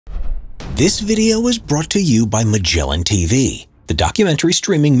This video is brought to you by Magellan TV, the documentary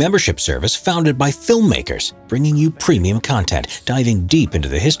streaming membership service founded by filmmakers, bringing you premium content, diving deep into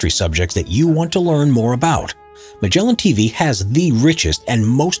the history subjects that you want to learn more about. Magellan TV has the richest and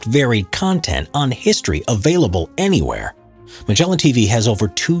most varied content on history available anywhere. Magellan TV has over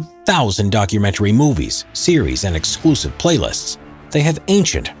 2,000 documentary movies, series, and exclusive playlists. They have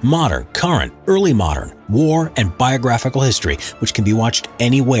ancient, modern, current, early modern, war, and biographical history, which can be watched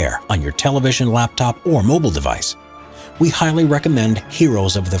anywhere on your television, laptop, or mobile device. We highly recommend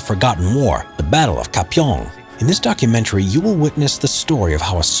Heroes of the Forgotten War, the Battle of Kapyong. In this documentary, you will witness the story of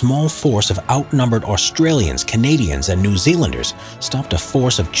how a small force of outnumbered Australians, Canadians, and New Zealanders stopped a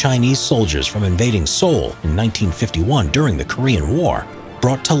force of Chinese soldiers from invading Seoul in 1951 during the Korean War.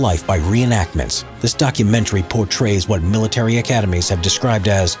 Brought to life by reenactments, this documentary portrays what military academies have described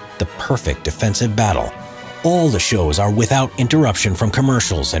as the perfect defensive battle. All the shows are without interruption from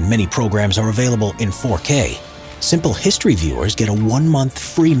commercials, and many programs are available in 4K. Simple History viewers get a 1-month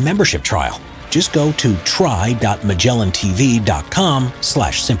free membership trial. Just go to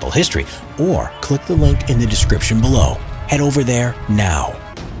try.magellantv.com/simplehistory or click the link in the description below. Head over there now.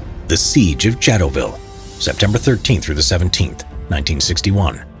 The Siege of Jadotville, September 13th through the 17th,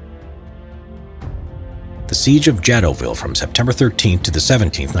 1961. The Siege of Jadotville from September 13th to the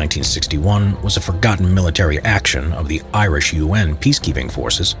 17th, 1961 was a forgotten military action of the Irish UN peacekeeping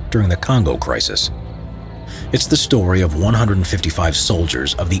forces during the Congo Crisis. It's the story of 155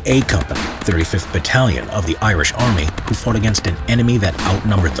 soldiers of the A Company, 35th Battalion of the Irish Army, who fought against an enemy that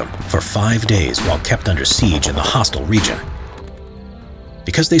outnumbered them for 5 days while kept under siege in the hostile region.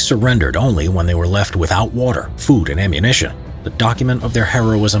 Because they surrendered only when they were left without water, food, and ammunition, the document of their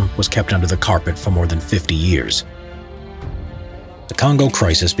heroism was kept under the carpet for more than 50 years. The Congo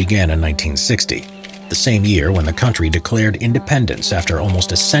Crisis began in 1960, the same year when the country declared independence after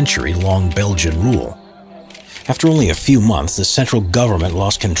almost a century-long Belgian rule. After only a few months, the central government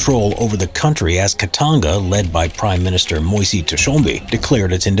lost control over the country as Katanga, led by Prime Minister Moise Tshombe,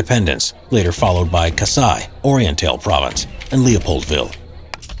 declared its independence, later followed by Kasai, Oriental Province, and Leopoldville.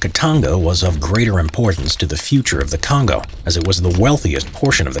 Katanga was of greater importance to the future of the Congo, as it was the wealthiest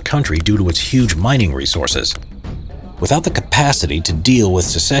portion of the country due to its huge mining resources. Without the capacity to deal with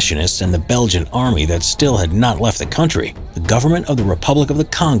secessionists and the Belgian army that still had not left the country, the government of the Republic of the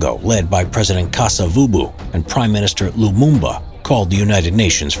Congo, led by President Kasa-Vubu and Prime Minister Lumumba, called the United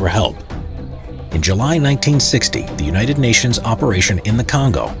Nations for help. In July 1960, the United Nations Operation in the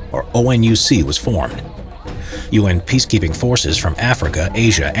Congo, or ONUC, was formed. UN peacekeeping forces from Africa,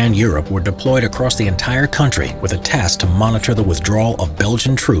 Asia, and Europe were deployed across the entire country with a task to monitor the withdrawal of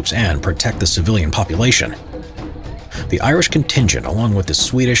Belgian troops and protect the civilian population. The Irish contingent, along with the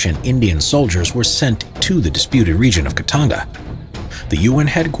Swedish and Indian soldiers, were sent to the disputed region of Katanga. The UN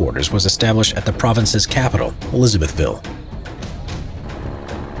headquarters was established at the province's capital, Milivojevic.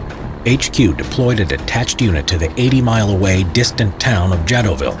 HQ deployed a detached unit to the 80-mile-away distant town of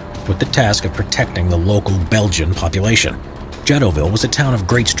Jadotville, with the task of protecting the local Belgian population. Jadotville was a town of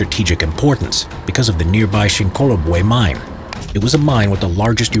great strategic importance because of the nearby Shinkolobwe mine. It was a mine with the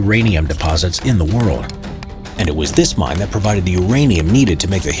largest uranium deposits in the world. And it was this mine that provided the uranium needed to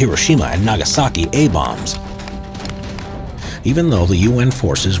make the Hiroshima and Nagasaki A-bombs. Even though the UN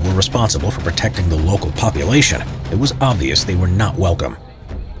forces were responsible for protecting the local population, it was obvious they were not welcome.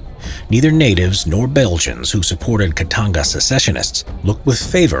 Neither natives nor Belgians who supported Katanga secessionists looked with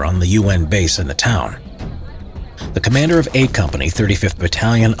favor on the UN base in the town. The commander of A Company, 35th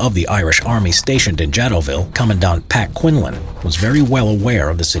Battalion of the Irish Army stationed in Jadotville, Commandant Pat Quinlan, was very well aware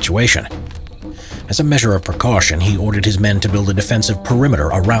of the situation. As a measure of precaution, he ordered his men to build a defensive perimeter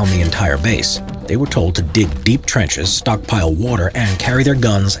around the entire base. They were told to dig deep trenches, stockpile water, and carry their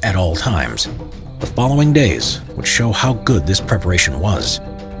guns at all times. The following days would show how good this preparation was.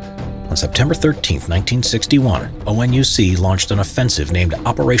 On September 13, 1961, ONUC launched an offensive named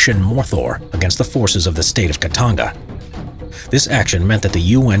Operation Morthor against the forces of the state of Katanga. This action meant that the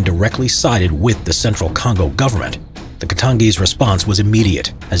UN directly sided with the Central Congo government. The Katangese response was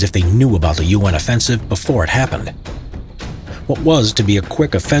immediate, as if they knew about the UN offensive before it happened. What was to be a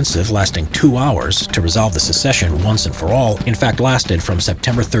quick offensive lasting 2 hours to resolve the secession once and for all, in fact lasted from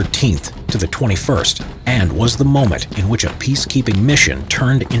September 13th to the 21st, and was the moment in which a peacekeeping mission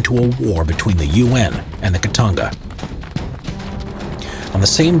turned into a war between the UN and the Katanga. On the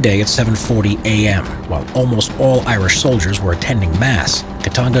same day at 7:40 a.m., while almost all Irish soldiers were attending Mass,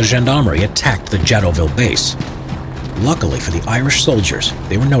 Katanga Gendarmerie attacked the Jadotville base. Luckily for the Irish soldiers,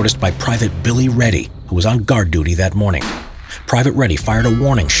 they were noticed by Private Billy Reddy, who was on guard duty that morning. Private Reddy fired a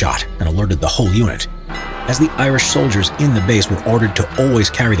warning shot and alerted the whole unit. As the Irish soldiers in the base were ordered to always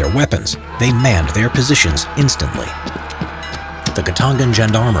carry their weapons, they manned their positions instantly. The Katangan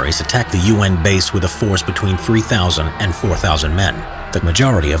gendarmeries attacked the UN base with a force between 3,000 and 4,000 men. The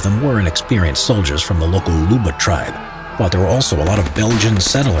majority of them were inexperienced soldiers from the local Luba tribe, but there were also a lot of Belgian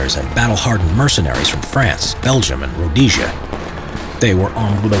settlers and battle-hardened mercenaries from France, Belgium, and Rhodesia. They were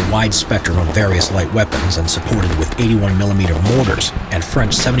armed with a wide spectrum of various light weapons and supported with 81mm mortars and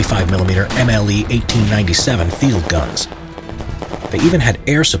French 75mm MLE 1897 field guns. They even had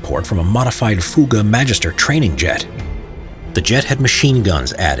air support from a modified Fuga Magister training jet. The jet had machine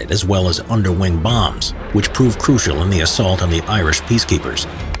guns added as well as underwing bombs, which proved crucial in the assault on the Irish peacekeepers.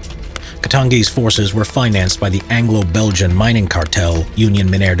 Katangese forces were financed by the Anglo-Belgian mining cartel Union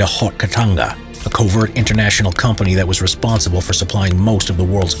Minière de Haute-Katanga, a covert international company that was responsible for supplying most of the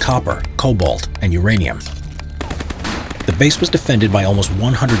world's copper, cobalt, and uranium. The base was defended by almost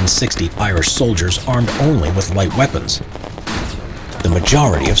 160 Irish soldiers armed only with light weapons. The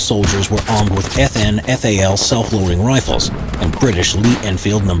majority of soldiers were armed with FN FAL self-loading rifles and British Lee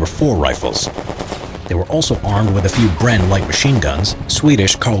Enfield No. 4 rifles. They were also armed with a few Bren light machine guns,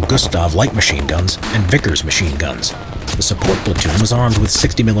 Swedish Carl Gustaf light machine guns, and Vickers machine guns. The support platoon was armed with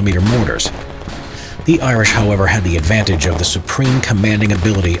 60mm mortars. The Irish, however, had the advantage of the supreme commanding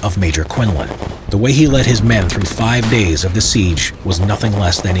ability of Major Quinlan. The way he led his men through 5 days of the siege was nothing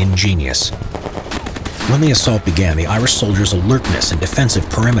less than ingenious. When the assault began, the Irish soldiers' alertness and defensive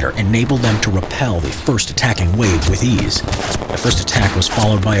perimeter enabled them to repel the first attacking wave with ease. The first attack was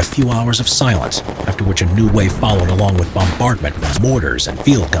followed by a few hours of silence, after which a new wave followed along with bombardment with mortars and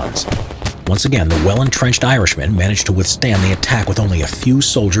field guns. Once again, the well-entrenched Irishmen managed to withstand the attack with only a few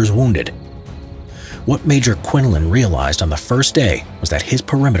soldiers wounded. What Major Quinlan realized on the first day was that his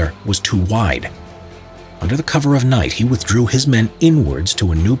perimeter was too wide. Under the cover of night, he withdrew his men inwards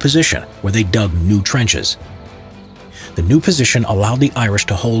to a new position where they dug new trenches. The new position allowed the Irish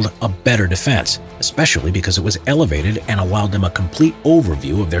to hold a better defense, especially because it was elevated and allowed them a complete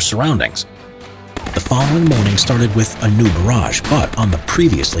overview of their surroundings. The following morning started with a new barrage, but on the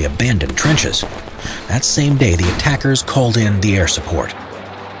previously abandoned trenches. That same day, the attackers called in the air support.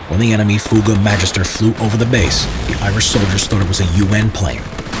 When the enemy Fuga Magister flew over the base, the Irish soldiers thought it was a UN plane.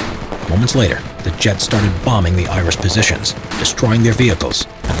 Moments later, the jet started bombing the Irish positions, destroying their vehicles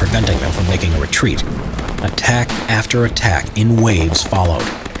and preventing them from making a retreat. Attack after attack in waves followed.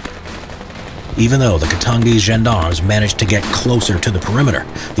 Even though the Katangese gendarmes managed to get closer to the perimeter,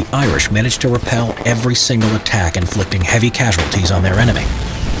 the Irish managed to repel every single attack, inflicting heavy casualties on their enemy.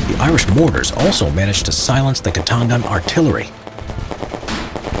 The Irish mortars also managed to silence the Katangan artillery.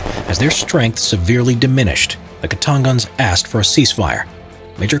 As their strength severely diminished, the Katangans asked for a ceasefire.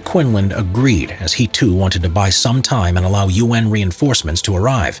 Major Quinlan agreed, as he too wanted to buy some time and allow UN reinforcements to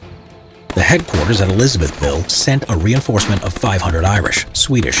arrive. The headquarters at Elizabethville sent a reinforcement of 500 Irish,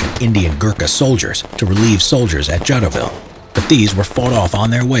 Swedish, and Indian Gurkha soldiers to relieve soldiers at Jadotville, but these were fought off on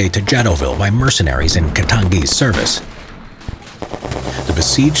their way to Jadotville by mercenaries in Katangese service. The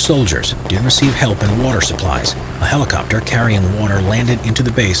besieged soldiers did receive help and water supplies. A helicopter carrying water landed into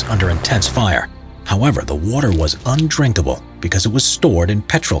the base under intense fire. However, the water was undrinkable because it was stored in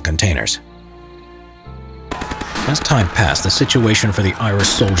petrol containers. As time passed, the situation for the Irish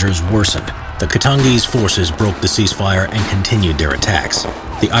soldiers worsened. The Katangese forces broke the ceasefire and continued their attacks.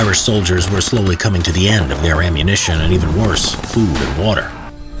 The Irish soldiers were slowly coming to the end of their ammunition and, even worse, food and water.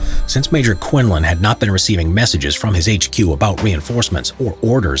 Since Major Quinlan had not been receiving messages from his HQ about reinforcements or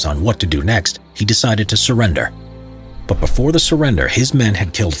orders on what to do next, he decided to surrender. But before the surrender, his men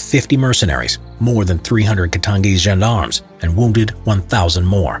had killed 50 mercenaries, more than 300 Katangese gendarmes, and wounded 1,000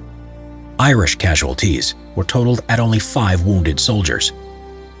 more. Irish casualties were totaled at only 5 wounded soldiers.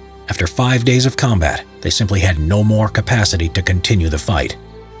 After 5 days of combat, they simply had no more capacity to continue the fight.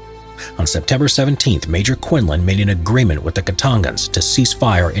 On September 17th, Major Quinlan made an agreement with the Katangans to cease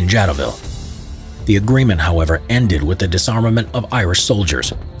fire in Jadotville. The agreement, however, ended with the disarmament of Irish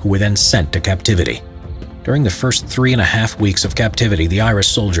soldiers, who were then sent to captivity. During the first 3.5 weeks of captivity, the Irish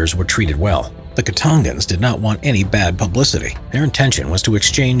soldiers were treated well. The Katangans did not want any bad publicity. Their intention was to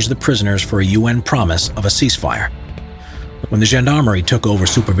exchange the prisoners for a UN promise of a ceasefire. When the gendarmerie took over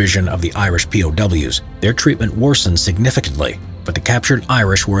supervision of the Irish POWs, their treatment worsened significantly, but the captured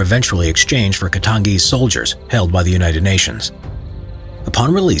Irish were eventually exchanged for Katangese soldiers held by the United Nations.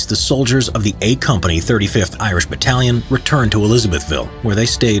 Upon release, the soldiers of the A Company 35th Irish Battalion returned to Elizabethville, where they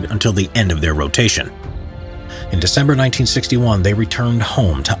stayed until the end of their rotation. In December 1961, they returned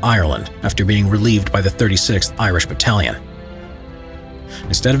home to Ireland after being relieved by the 36th Irish Battalion.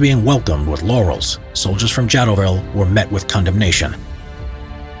 Instead of being welcomed with laurels, soldiers from Jadotville were met with condemnation.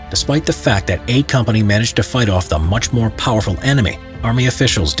 Despite the fact that A Company managed to fight off the much more powerful enemy, Army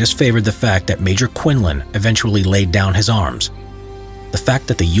officials disfavored the fact that Major Quinlan eventually laid down his arms. The fact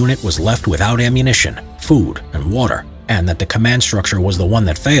that the unit was left without ammunition, food, and water, and that the command structure was the one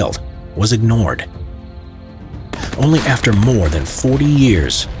that failed, was ignored. Only after more than 40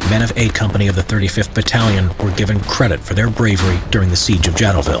 years, men of A Company of the 35th Battalion were given credit for their bravery during the Siege of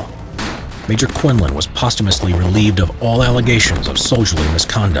Jadotville. Major Quinlan was posthumously relieved of all allegations of soldierly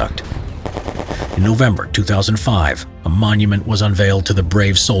misconduct. In November 2005, a monument was unveiled to the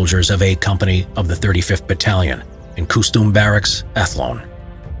brave soldiers of A Company of the 35th Battalion in Kustum Barracks, Athlone.